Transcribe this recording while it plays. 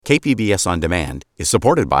KPBS On Demand is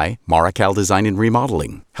supported by Marrokal Design and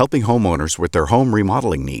Remodeling, helping homeowners with their home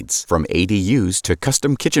remodeling needs. From ADUs to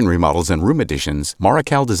custom kitchen remodels and room additions,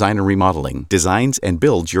 Marrokal Design and Remodeling designs and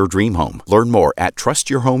builds your dream home. Learn more at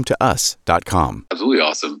trustyourhometous.com. Absolutely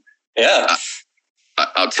awesome. Yeah.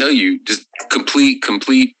 I'll tell you, just complete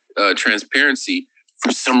transparency.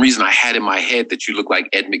 For some reason, I had in my head that you look like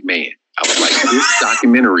Ed McMahon. I was like, this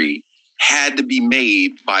documentary had to be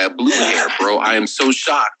made by a blue hair, bro. I am so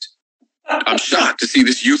shocked. I'm shocked to see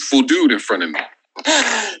this youthful dude in front of me.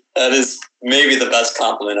 That is maybe the best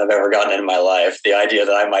compliment I've ever gotten in my life. The idea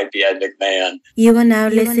that I might be Ed McMahon. You are now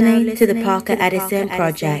listening to the Parker Edison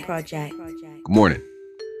Project. Good morning.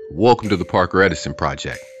 Welcome to the Parker Edison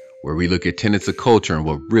Project, where we look at tenets of culture and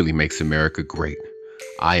what really makes America great.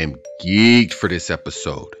 I am geeked for this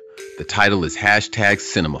episode. The title is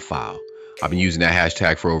 #Cinemaphile. I've been using that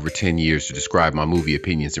hashtag for over 10 years to describe my movie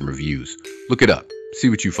opinions and reviews. Look it up. See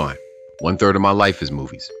what you find. 1/3 of my life is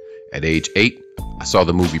movies. At age 8, I saw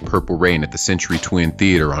the movie Purple Rain at the Century Twin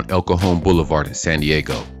Theater on El Cajon Boulevard in San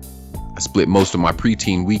Diego. I split most of my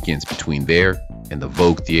preteen weekends between there and the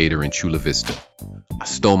Vogue Theater in Chula Vista. I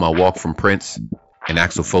stole my walk from Prince, and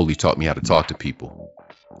Axel Foley taught me how to talk to people.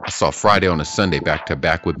 I saw Friday on a Sunday back to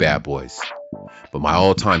back with Bad Boys. But my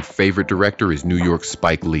all-time favorite director is New York's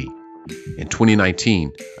Spike Lee. In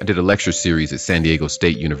 2019, I did a lecture series at San Diego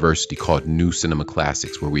State University called New Cinema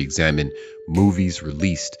Classics, where we examined movies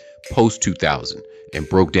released post-2000 and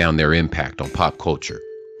broke down their impact on pop culture.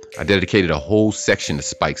 I dedicated a whole section to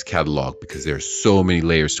Spike's catalog because there are so many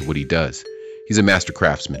layers to what he does. He's a master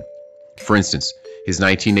craftsman. For instance, his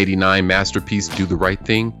 1989 masterpiece, Do the Right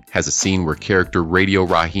Thing, has a scene where character Radio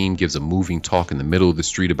Raheem gives a moving talk in the middle of the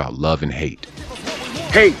street about love and hate.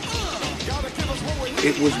 Hey!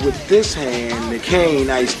 It was with this hand that Cain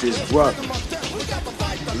iced his brother.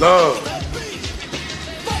 Love.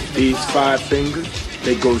 These 5 fingers,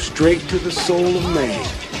 they go straight to the soul of man.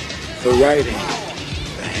 The right hand,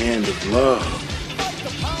 the hand of love.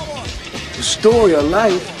 The story of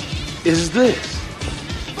life is this.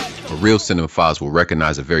 But real cinemaphiles will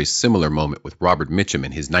recognize a very similar moment with Robert Mitchum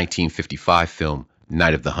in his 1955 film,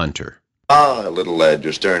 Night of the Hunter. Ah, little lad,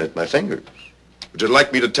 you're staring at my fingers. Would you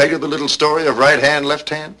like me to tell you the little story of right hand, left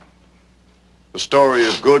hand? The story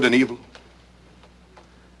of good and evil?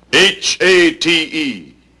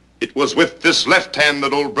 H-A-T-E. It was with this left hand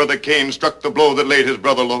that old brother Cain struck the blow that laid his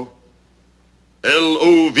brother low.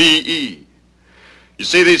 L-O-V-E. You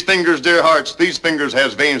see these fingers, dear hearts? These fingers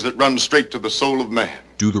has veins that run straight to the soul of man.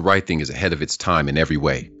 Do the Right Thing is ahead of its time in every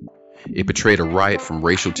way. It portrayed a riot from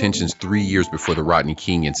racial tensions 3 years before the Rodney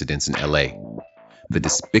King incidents in L.A. The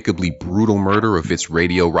despicably brutal murder of its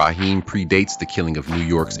Radio Raheem predates the killing of New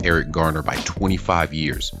York's Eric Garner by 25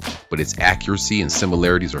 years, but its accuracy and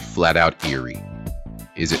similarities are flat out eerie.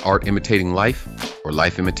 Is it art imitating life or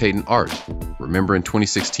life imitating art? Remember in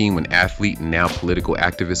 2016 when athlete and now political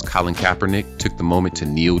activist Colin Kaepernick took the moment to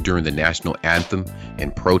kneel during the national anthem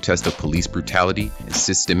in protest of police brutality and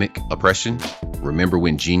systemic oppression? Remember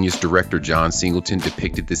when genius director John Singleton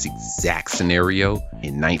depicted this exact scenario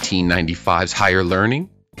in 1995's Higher Learning?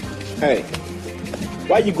 Hey,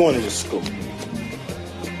 why you going to this school?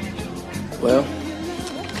 Well,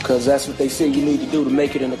 because that's what they say you need to do to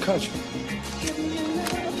make it in the country.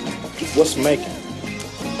 What's making?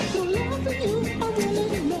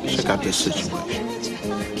 Check out this situation.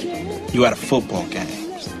 You at a football game.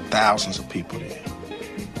 There's thousands of people there.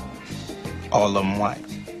 All of them white.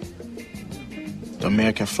 The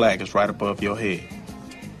American flag is right above your head.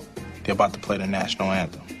 They're about to play the national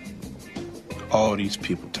anthem. All these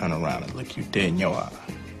people turn around and look you dead in your eye.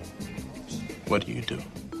 What do you do?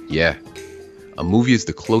 Yeah. A movie is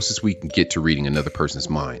the closest we can get to reading another person's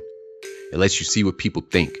mind. It lets you see what people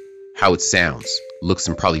think, how it sounds, looks,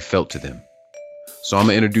 and probably felt to them. So I'm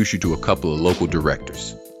going to introduce you to a couple of local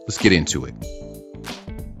directors. Let's get into it.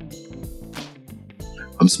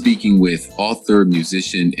 I'm speaking with author,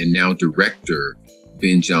 musician, and now director,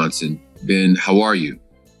 Ben Johnson. Ben, how are you?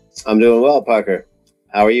 I'm doing well, Parker.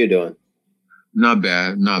 How are you doing? Not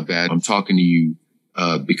bad, not bad. I'm talking to you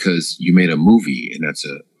because you made a movie, and that's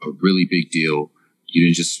a really big deal. You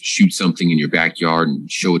didn't just shoot something in your backyard and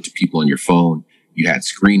show it to people on your phone. You had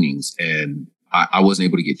screenings, and I wasn't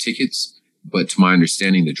able to get tickets, but to my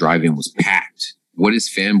understanding, the drive-in was packed. What is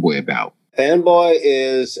Fanboy about? Fanboy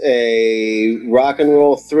is a rock and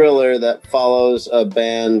roll thriller that follows a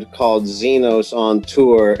band called Xenos on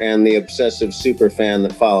tour and the obsessive superfan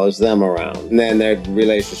that follows them around. And then their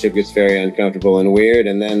relationship gets very uncomfortable and weird,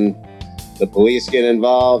 and then the police get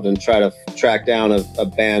involved and try to track down a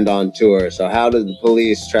band on tour. So how did the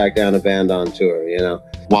police track down a band on tour, you know?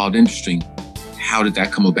 Wild, interesting. how did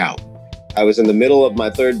that come about? I was in the middle of my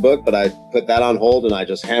third book, but I put that on hold and I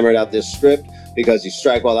just hammered out this script because you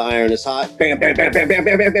strike while the iron is hot. Bam, bam, bam, bam, bam,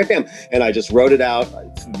 bam, bam, bam, bam. And I just wrote it out,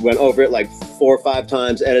 went over it like 4 or 5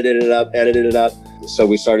 times, edited it up. So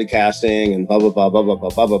we started casting and blah, blah, blah, blah, blah, blah,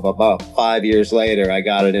 blah, blah, blah, blah. 5 years later, I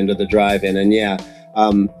got it into the drive-in. And yeah,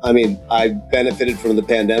 I mean, I benefited from the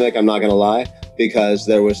pandemic, I'm not going to lie, because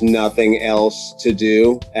there was nothing else to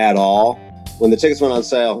do at all. When the tickets went on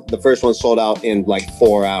sale, the first one sold out in like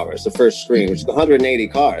 4 hours. The first screen, which is 180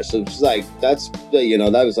 cars. So it's like,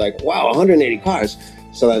 that was like, wow, 180 cars.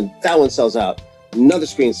 So then that one sells out. Another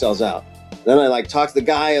screen sells out. Then I like talked to the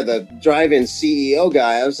guy, the drive-in CEO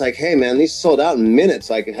guy. I was like, hey man, these sold out in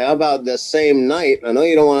minutes. Like, how about the same night? I know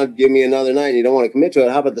you don't want to give me another night and you don't want to commit to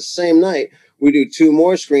it. How about the same night? We do 2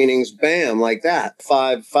 more screenings, bam, like that.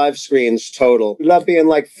 Five screens total. Ended up being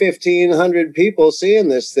like 1,500 people seeing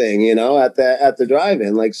this thing, at the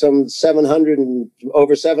drive-in, like some 700 and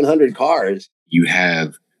over 700 cars. You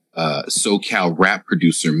have SoCal rap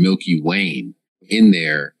producer Milky Wayne in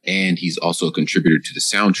there, and he's also a contributor to the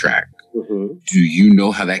soundtrack. Mm-hmm. Do you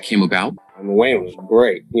know how that came about? I mean, Wayne was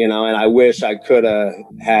great, and I wish I could have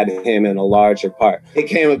had him in a larger part. It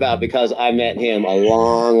came about because I met him a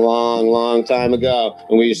long time ago,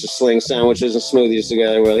 and we used to sling sandwiches and smoothies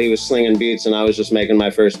together while he was slinging beats and I was just making my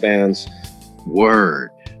first bands. Word.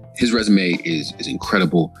 His resume is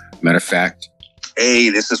incredible. Matter of fact. Hey,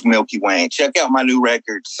 this is Milky Wayne. Check out my new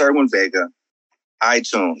record, Serwin Vega,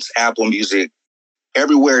 iTunes, Apple Music,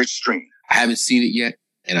 everywhere it's streamed. I haven't seen it yet,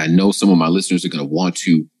 and I know some of my listeners are going to want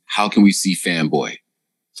to. How can we see Fanboy?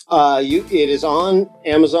 It is on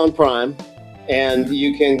Amazon Prime, and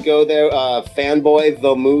you can go there,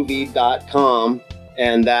 fanboythemovie.com,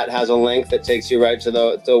 and that has a link that takes you right to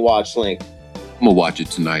the watch link. I'm going to watch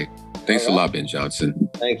it tonight. Thanks a lot, Ben Johnson.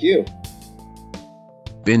 Thank you.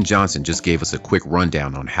 Ben Johnson just gave us a quick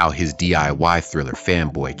rundown on how his DIY thriller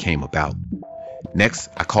Fanboy came about. Next,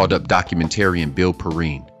 I called up documentarian Bill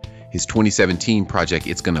Perrine. His 2017 project,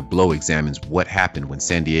 It's Gonna Blow, examines what happened when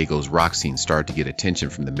San Diego's rock scene started to get attention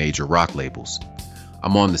from the major rock labels.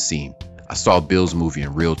 I'm on the scene. I saw Bill's movie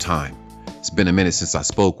in real time. It's been a minute since I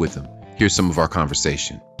spoke with him. Here's some of our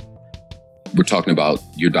conversation. We're talking about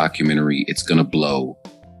your documentary, It's Gonna Blow.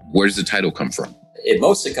 Where does the title come from? It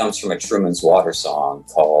mostly comes from a Truman's Water song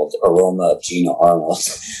called Aroma of Gina Arnold.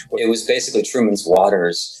 It was basically Truman's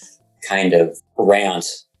Water's kind of rant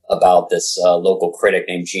about this local critic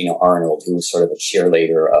named Gina Arnold, who was sort of a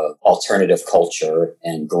cheerleader of alternative culture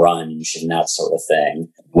and grunge and that sort of thing.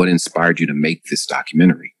 What inspired you to make this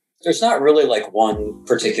documentary? There's not really like one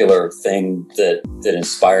particular thing that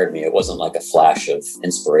inspired me. It wasn't like a flash of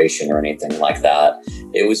inspiration or anything like that.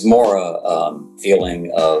 It was more a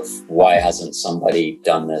feeling of why hasn't somebody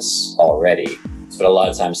done this already? But a lot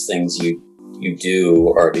of times things you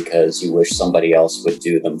do are because you wish somebody else would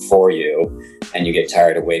do them for you, and you get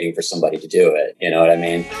tired of waiting for somebody to do it. You know what I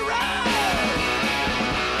mean?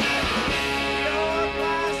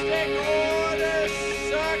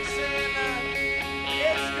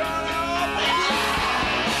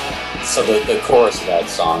 So the chorus of that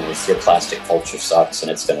song is "Your plastic culture sucks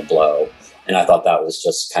and it's gonna blow." And I thought that was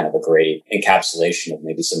just kind of a great encapsulation of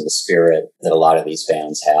maybe some of the spirit that a lot of these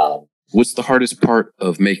bands had. What's the hardest part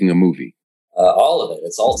of making a movie? All of it.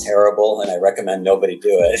 It's all terrible, and I recommend nobody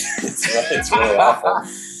do it. It's really awful.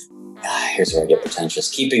 Here's where I get pretentious.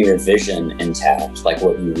 Keeping your vision intact, like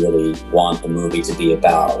what you really want the movie to be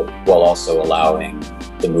about, while also allowing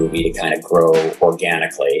the movie to kind of grow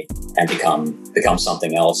organically and become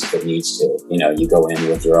something else if it needs to. You know, you go in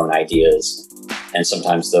with your own ideas, and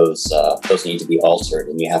sometimes those need to be altered,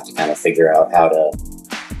 and you have to kind of figure out how to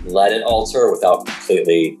let it alter without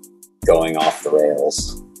completely going off the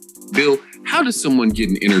rails. Bill, how does someone get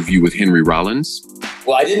an interview with Henry Rollins?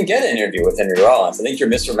 Well, I didn't get an interview with Henry Rollins. I think you're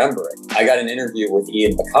misremembering. I got an interview with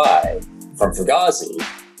Ian MacKaye from Fugazi.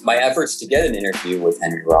 My efforts to get an interview with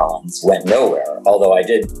Henry Rollins went nowhere, although I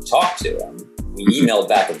did talk to him. We emailed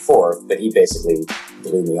back and forth, but he basically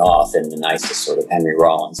blew me off in the nicest sort of Henry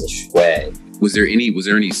Rollins-ish way. Was there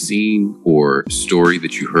any scene or story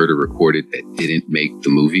that you heard or recorded that didn't make the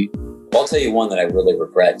movie? I'll tell you one that I really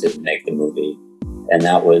regret didn't make the movie, and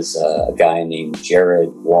that was a guy named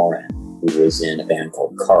Jared Warren, who was in a band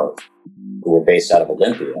called Carve, who were based out of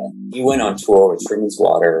Olympia. He went on tour with Truman's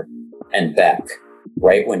Water and Beck,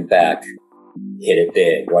 right when Beck hit it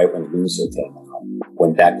big, right when Loser came out,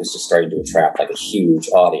 when Beck was just starting to attract like a huge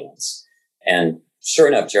audience. And sure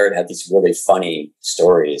enough, Jared had these really funny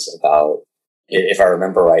stories about, if I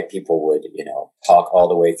remember right, people would, talk all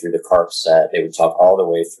the way through the Carp set. They would talk all the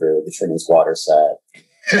way through the Truman's Water set.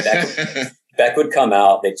 Beck would come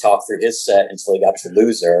out, they'd talk through his set until he got to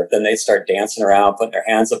Loser. Then they'd start dancing around, putting their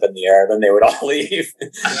hands up in the air. Then they would all leave.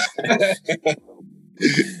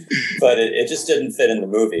 But it just didn't fit in the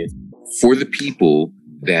movie. For the people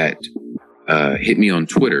that hit me on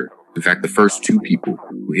Twitter, in fact, the first 2 people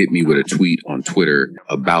who hit me with a tweet on Twitter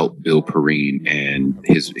about Bill Perrine and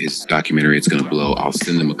his documentary, It's Gonna Blow, I'll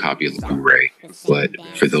send them a copy of the Blu-ray. But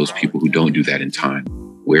for those people who don't do that in time,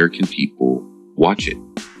 where can people watch it?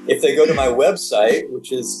 If they go to my website,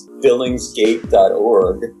 which is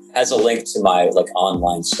billingsgate.org, has a link to my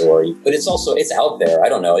online store. But it's out there. I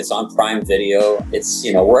don't know. It's on Prime Video. It's,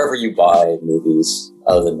 wherever you buy movies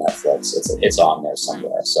other than Netflix, it's on there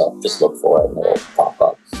somewhere. So just look for it and it'll pop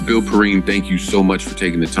up. Bill Perrine, thank you so much for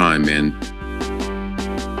taking the time, man.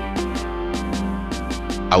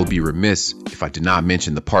 I would be remiss if I did not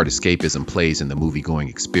mention the part escapism plays in the movie-going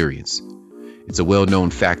experience. It's a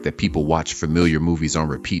well-known fact that people watch familiar movies on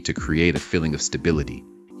repeat to create a feeling of stability.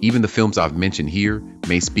 Even the films I've mentioned here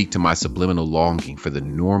may speak to my subliminal longing for the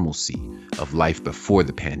normalcy of life before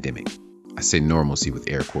the pandemic. I say normalcy with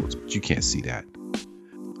air quotes, but you can't see that.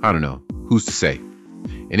 I don't know. Who's to say?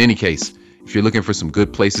 In any case, if you're looking for some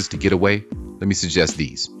good places to get away, let me suggest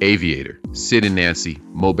these. Aviator, Sid and Nancy,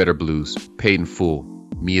 Mo Better Blues, Paid in Full,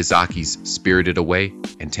 Miyazaki's Spirited Away,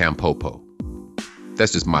 and Tampopo.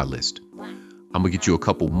 That's just my list. I'm gonna get you a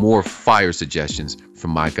couple more fire suggestions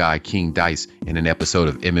from my guy King Dice in an episode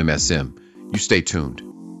of MMSM. You stay tuned.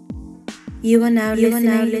 You are now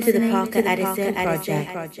listening to the Parker Addison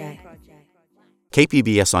Project.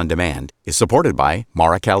 KPBS On Demand is supported by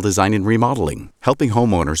Marrokal Design and Remodeling, helping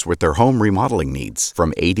homeowners with their home remodeling needs.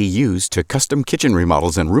 From ADUs to custom kitchen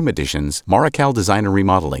remodels and room additions, Marrokal Design and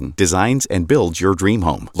Remodeling designs and builds your dream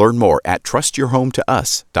home. Learn more at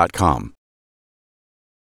trustyourhometous.com.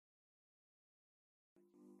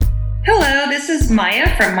 Hello, this is Maya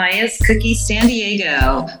from Maya's Cookies San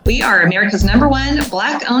Diego. We are America's #1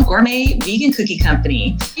 Black-owned gourmet vegan cookie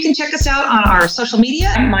company. You can check us out on our social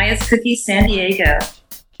media, Maya's Cookies San Diego.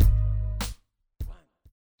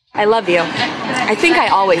 I love you. I think I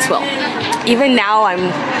always will. Even now,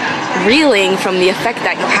 I'm reeling from the effect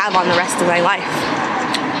that you have on the rest of my life.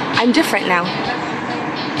 I'm different now.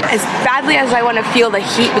 As badly as I want to feel the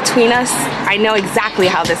heat between us, I know exactly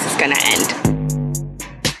how this is going to end.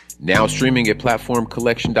 Now streaming at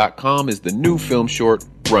platformcollection.com is the new film short,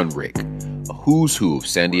 Run Rick, a who's who of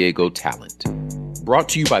San Diego talent. Brought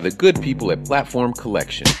to you by the good people at Platform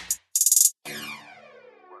Collection.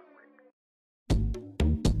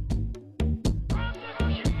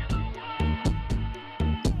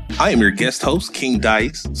 I am your guest host, King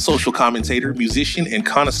Dice, social commentator, musician, and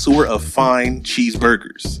connoisseur of fine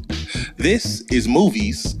cheeseburgers. This is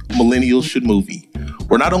Movies Millennials Should Movie,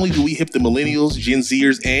 where not only do we hip the millennials, Gen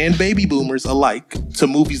Zers, and baby boomers alike to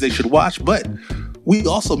movies they should watch, but we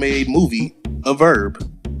also made movie a verb.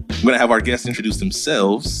 I'm going to have our guests introduce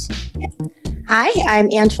themselves. Hi,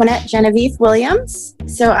 I'm Antoinette Genevieve Williams.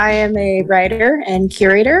 So I am a writer and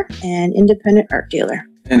curator and independent art dealer.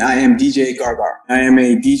 And I am DJ Gargar. I am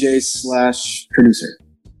a DJ/producer.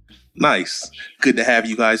 Nice. Good to have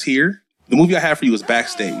you guys here. The movie I have for you is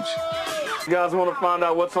Backstage. You guys want to find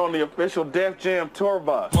out what's on the official Def Jam tour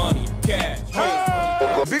bus? Money, cash,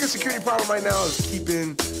 The biggest security problem right now is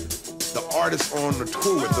keeping the artists on the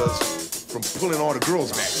tour with us from pulling all the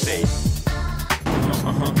girls backstage.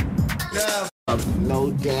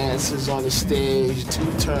 No dancers on the stage, 2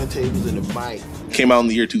 turntables and a mic. Came out in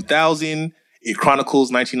the year 2000. It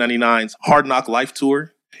chronicles 1999's Hard Knock Life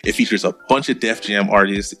Tour. It features a bunch of Def Jam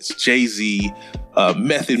artists. It's Jay-Z,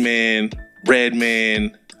 Method Man,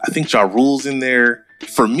 Redman. I think Ja Rule's in there.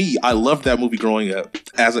 For me, I loved that movie growing up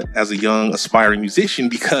as a young aspiring musician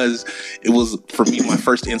because it was, for me, my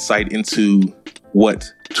first insight into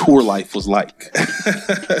what tour life was like.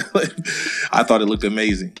 I thought it looked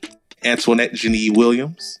amazing. Antoinette Genevieve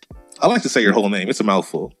Williams. I like to say your whole name. It's a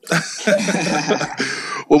mouthful.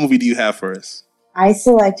 What movie do you have for us? I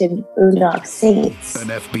selected Boondock Saints. An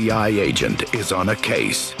FBI agent is on a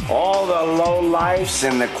case. All the lowlifes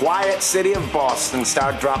in the quiet city of Boston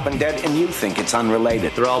start dropping dead, and you think it's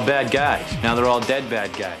unrelated. They're all bad guys. Now they're all dead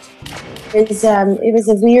bad guys. It was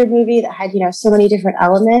a weird movie that had, so many different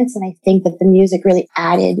elements, and I think that the music really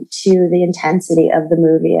added to the intensity of the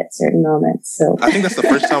movie at certain moments. So I think that's the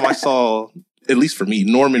first time I saw, at least for me,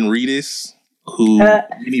 Norman Reedus, who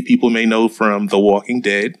many people may know from The Walking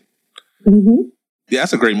Dead. Mm-hmm. Yeah,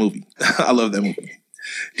 that's a great movie. I love that movie.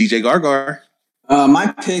 DJ Gargar.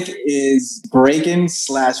 My pick is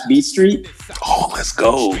Breakin'/Beat Street. Oh, let's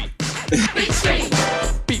go. Beat Street.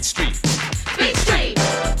 Beat Street. Beat Street.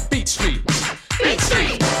 Beat Street. Beat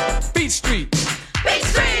Street. Beat Street. Beat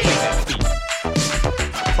Street.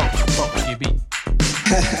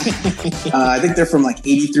 I think they're from like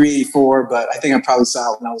 83, 84, but I think I probably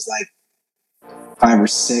saw it when I was like 5 or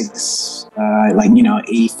 6,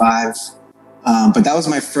 85. But that was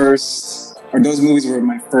my first, or those movies were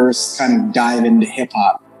my first kind of dive into hip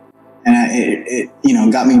hop. And it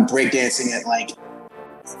got me breakdancing at like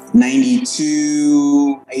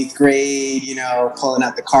 92, 8th grade, pulling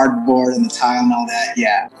out the cardboard and the tile and all that.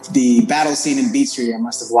 Yeah. The battle scene in Beat Street, I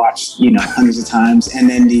must have watched, hundreds of times. And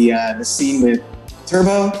then the scene with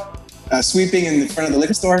Turbo sweeping in the front of the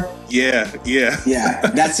liquor store. Yeah.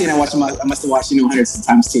 That scene I must have watched, hundreds of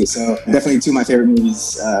times too. So definitely 2 of my favorite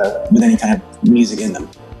movies with any kind of music in them.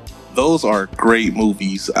 Those are great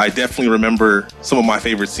movies. I definitely remember some of my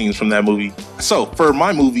favorite scenes from that movie. So for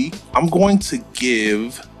my movie, I'm going to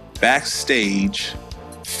give Backstage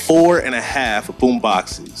 4.5 boom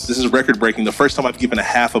boxes. This is record breaking. The first time I've given a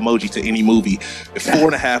half emoji to any movie.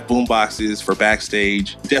 4.5 boom boxes for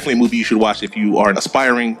Backstage. Definitely a movie you should watch if you are an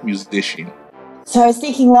aspiring musician. So I was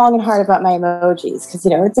thinking long and hard about my emojis because,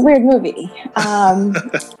 it's a weird movie. And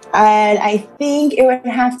I think it would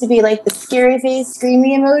have to be like the scary face,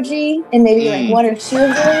 screamy emoji, and maybe like 1 or 2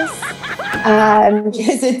 of those.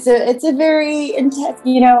 Because it's a very intense,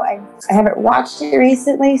 I haven't watched it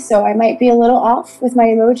recently, so I might be a little off with my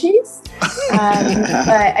emojis.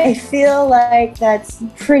 But I feel like that's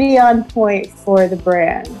pretty on point for the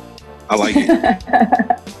brand. I like it.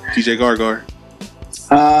 DJ Gargar.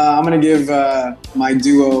 I'm gonna give my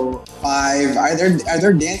duo 5. Are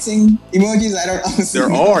there dancing emojis? I don't honestly.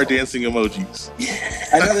 There are dancing emojis.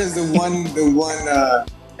 I know there's the one.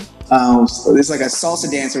 There's like a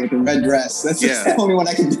salsa dancer with a red dress. That's just the only one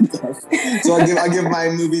I can think of. So I'll give my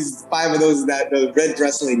movies 5 of those the red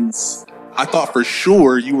dress ladies. I thought for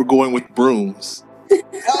sure you were going with brooms.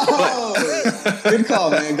 Oh, good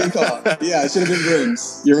call, man. Good call. Yeah, it should have been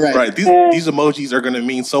brooms. You're right. Right. These emojis are going to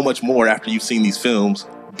mean so much more after you've seen these films.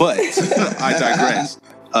 But I digress.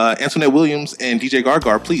 Antoinette Williams and DJ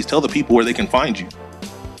Gargar, please tell the people where they can find you.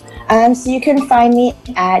 So you can find me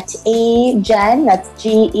at agen, that's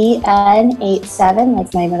GEN87,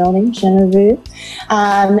 that's my middle name, Genevieve.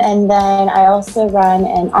 And then I also run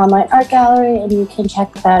an online art gallery, and you can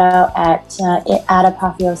check that out at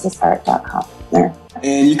apotheosisart.com. There.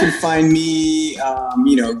 And you can find me,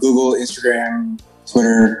 Google, Instagram,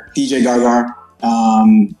 Twitter, DJ Gargar.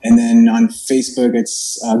 And then on Facebook,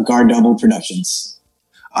 it's Gar Double Productions.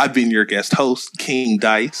 I've been your guest host, King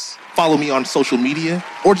Dice. Follow me on social media,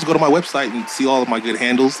 or just go to my website and see all of my good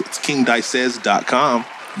handles. It's kingdicesays.com.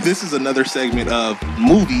 This is another segment of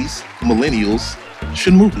Movies Millennials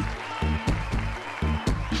Should Movie.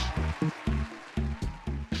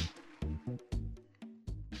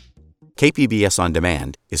 KPBS On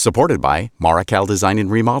Demand is supported by Marrokal Design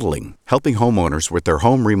and Remodeling, helping homeowners with their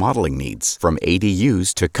home remodeling needs. From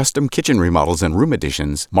ADUs to custom kitchen remodels and room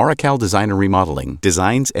additions, Marrokal Design and Remodeling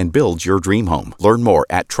designs and builds your dream home. Learn more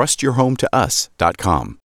at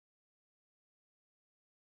trustyourhometous.com.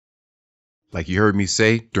 Like you heard me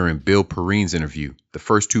say during Bill Perrine's interview, the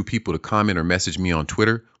first 2 people to comment or message me on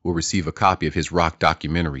Twitter will receive a copy of his rock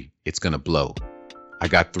documentary, It's Gonna Blow. I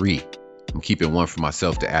got 3. I'm keeping 1 for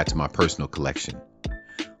myself to add to my personal collection.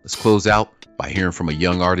 Let's close out by hearing from a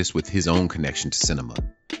young artist with his own connection to cinema.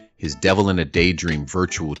 His Devil in a Daydream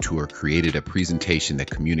virtual tour created a presentation that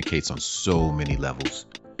communicates on so many levels.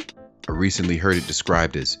 I recently heard it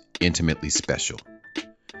described as intimately special.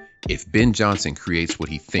 If Ben Johnson creates what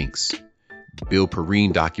he thinks, Bill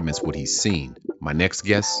Perrine documents what he's seen. My next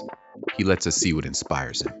guest, he lets us see what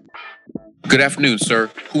inspires him. Good afternoon, sir.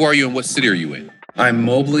 Who are you and what city are you in? I'm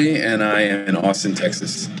Mobley, and I am in Austin,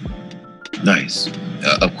 Texas. Nice.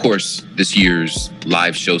 Of course, this year's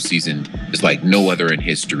live show season is like no other in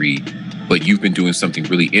history, but you've been doing something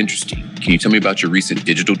really interesting. Can you tell me about your recent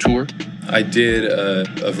digital tour? I did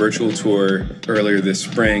a virtual tour earlier this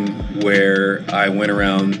spring where I went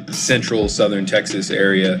around central southern Texas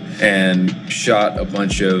area and shot a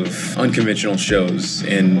bunch of unconventional shows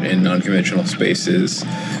in unconventional spaces.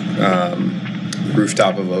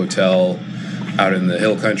 Rooftop of a hotel out in the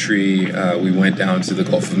hill country. We went down to the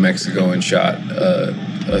Gulf of Mexico and shot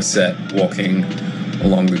a set walking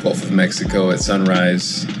along the Gulf of Mexico at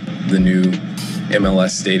sunrise, the new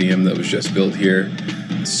MLS stadium that was just built here.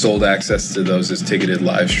 Sold access to those as ticketed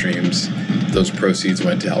live streams. Those proceeds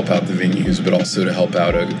went to help out the venues, but also to help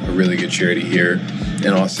out a really good charity here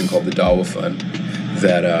in Austin called the Dawa Fund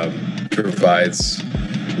that provides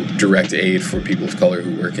direct aid for people of color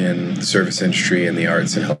who work in the service industry and the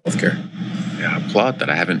arts and healthcare. Yeah, I applaud that.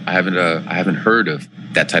 I haven't heard of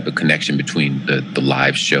that type of connection between the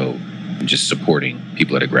live show and just supporting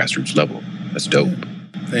people at a grassroots level. That's dope.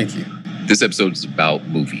 Thank you. This episode is about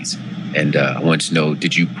movies. And I wanted to know,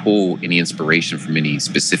 did you pull any inspiration from any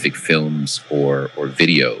specific films or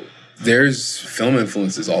video? There's film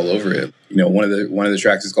influences all over it. You know, one of the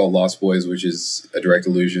tracks is called Lost Boys, which is a direct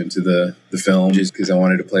allusion to the film, just because I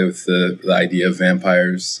wanted to play with the idea of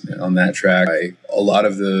vampires on that track. A lot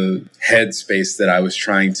of the headspace that I was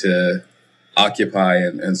trying to occupy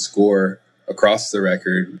and score across the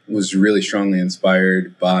record was really strongly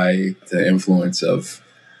inspired by the influence of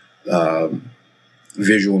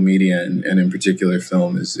visual media, and in particular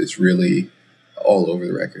film is really all over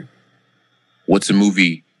the record. What's a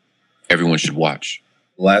movie everyone should watch?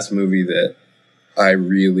 The last movie that I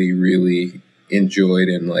really, really enjoyed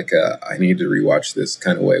in like I need to rewatch this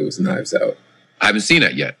kind of way was Knives Out. I haven't seen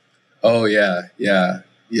that yet. Oh, yeah.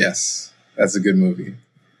 Yes. That's a good movie.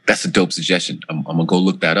 That's a dope suggestion. I'm going to go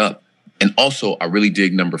look that up. And also, I really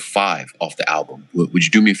dig number 5 off the album. Would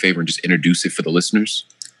you do me a favor and just introduce it for the listeners?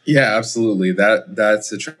 Yeah, absolutely.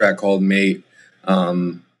 That's a track called Mate.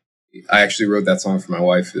 I actually wrote that song for my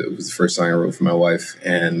wife. It was the first song I wrote for my wife,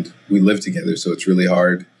 and we live together, so it's really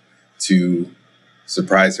hard to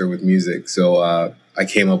surprise her with music. So I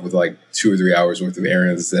came up with like 2 or 3 hours worth of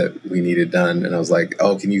errands that we needed done, and I was like,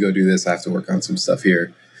 oh, can you go do this? I have to work on some stuff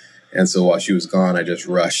here. And so while she was gone, I just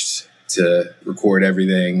rushed to record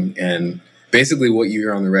everything. And basically what you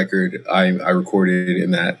hear on the record, I recorded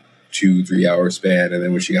in that 2-3 hour span, and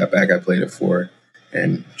then when she got back, I played it for her.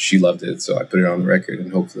 And she loved it, so I put it on the record,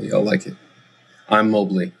 and hopefully y'all like it. I'm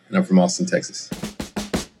Mobley, and I'm from Austin, Texas.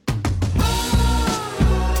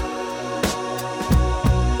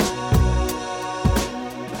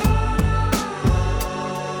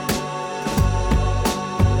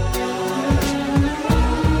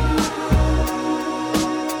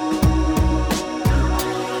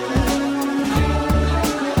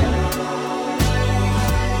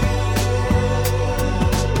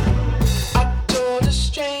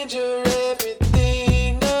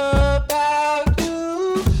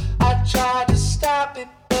 Tried to stop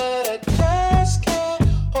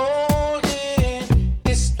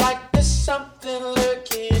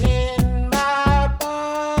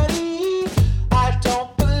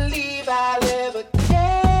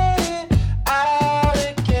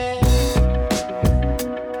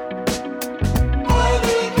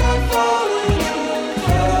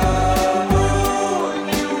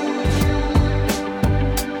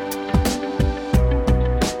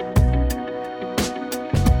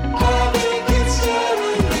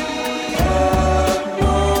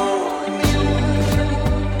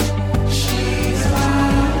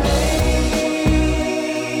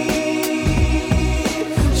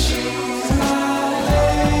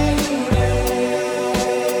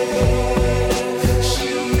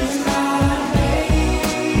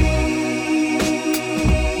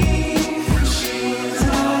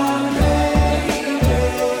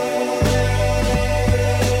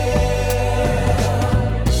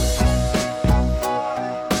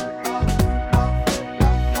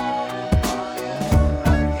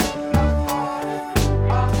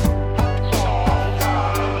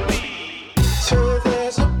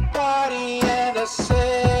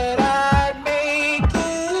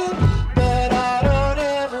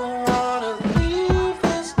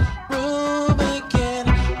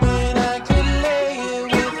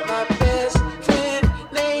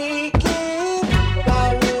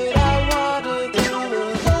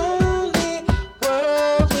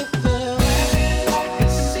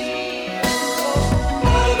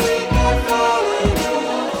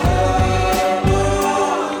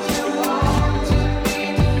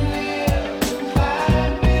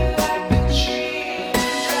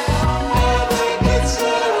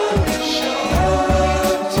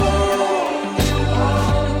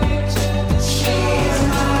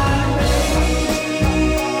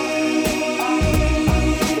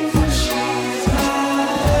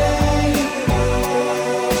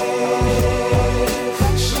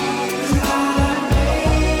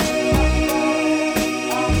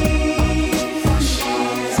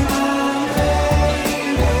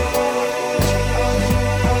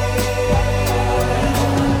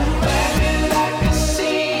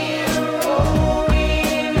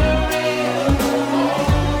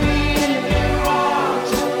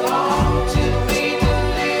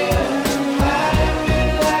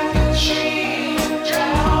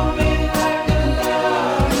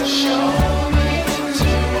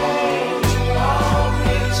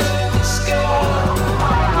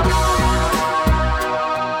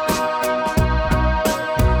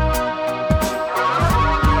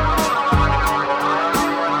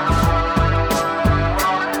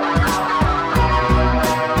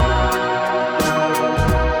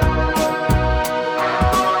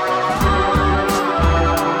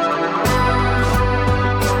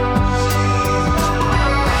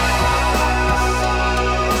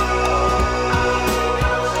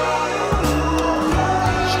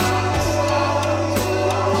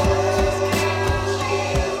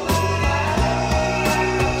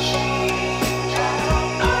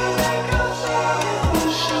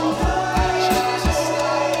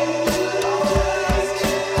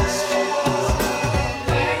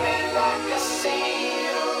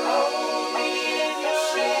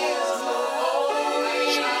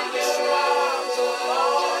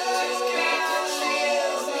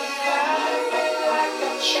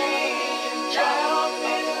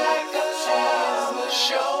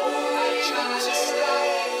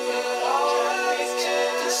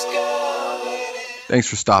Thanks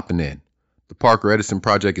for stopping in. The Parker Edison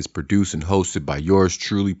Project is produced and hosted by yours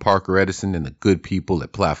truly, Parker Edison, and the good people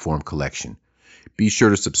at Platform Collection. Be sure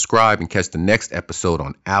to subscribe and catch the next episode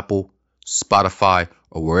on Apple, Spotify,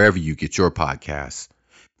 or wherever you get your podcasts.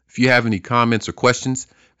 If you have any comments or questions,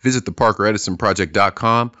 visit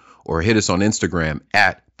theparkeredisonproject.com or hit us on Instagram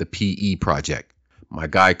at the PE Project. My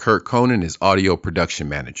guy Kurt Conan is audio production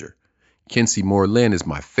manager. Kinsey Moore-Lynn is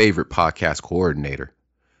my favorite podcast coordinator.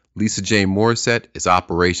 Lisa Jane Morissette is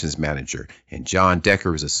operations manager, and John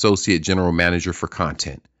Decker is associate general manager for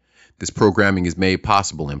content. This programming is made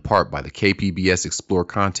possible in part by the KPBS Explore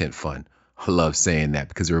Content Fund. I love saying that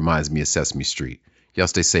because it reminds me of Sesame Street. Y'all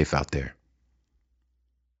stay safe out there.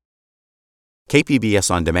 KPBS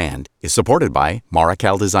On Demand is supported by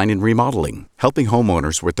Maracal Design and Remodeling, helping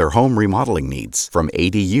homeowners with their home remodeling needs. From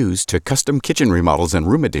ADUs to custom kitchen remodels and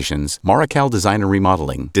room additions, Maracal Design and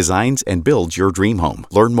Remodeling designs and builds your dream home.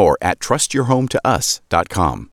 Learn more at trustyourhometous.com.